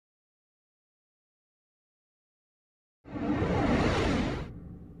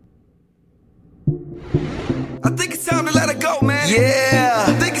I think it's time to let her go, man. Yeah,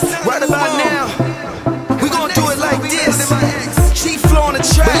 I think it's time right to move about on. now. We gon' do it like this. Chief flow on the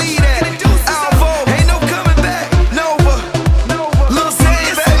track. Believe that. Alvo, ain't no coming back. Novva, Lil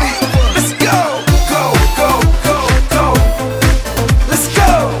Zane, baby. Let's go, go, go, go, go. Let's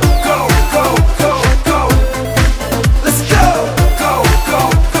go, go, go, go, go. Let's go, go, go,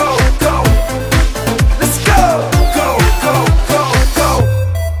 go, go. Let's go, go, go, go, go.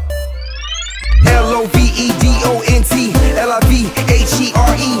 LOVEDONT,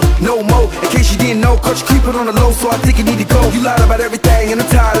 no more. In case you didn't know, caught you creeping on the low, so I think you need to go. You lied about everything, and I'm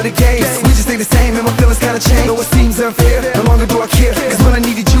tired of the games. We just stay the same, and my feelings kinda change. Though it seems unfair, no longer do I care. Cause when I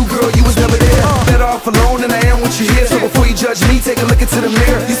needed you, girl, you was never there. Better off alone than I am with you here. So before you judge me, take a look into the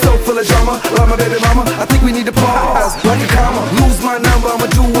mirror. You so full of drama, love my baby mama. I think we need to pause, like a comma. Lose my number, I'ma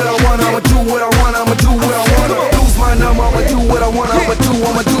do what I want, I'ma do what I want, I'ma do what I want. Lose my number, I'ma do what I want, I'ma do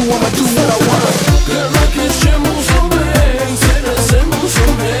what I want. Guerra que echemos bem, seremos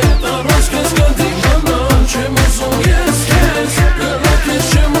bem. Arroz que escandinha não, echemos yes, yes. Guerra que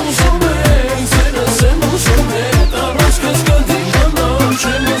echemos bem, seremos bem. Arroz que escandinha não,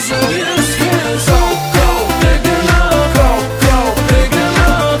 echemos yes, yes. Go, go, digging up, go, go, digging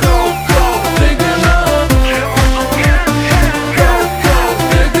up, go, go, digging up. Go, go,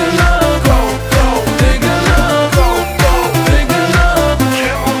 digging up, go, go, digging up, go, go, digging up.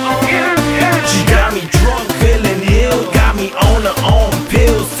 She got me drunk, feeling ill, got me on her own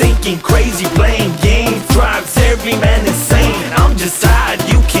pills, thinking crazy, playing games, drives every man insane. I'm just tired,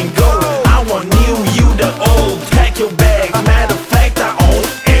 you can go. I want new, you the old. Pack your bag, matter of fact, I own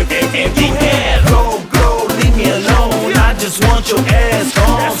every head. Go, go, leave me alone. I just want your ass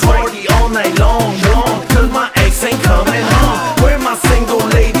gone, party all night long, long. Cause my ex ain't coming home. Where my single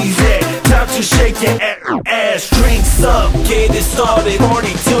ladies at? Time to shake your ass, drinks up, get it started,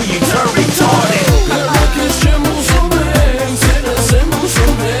 party till you turn retarded.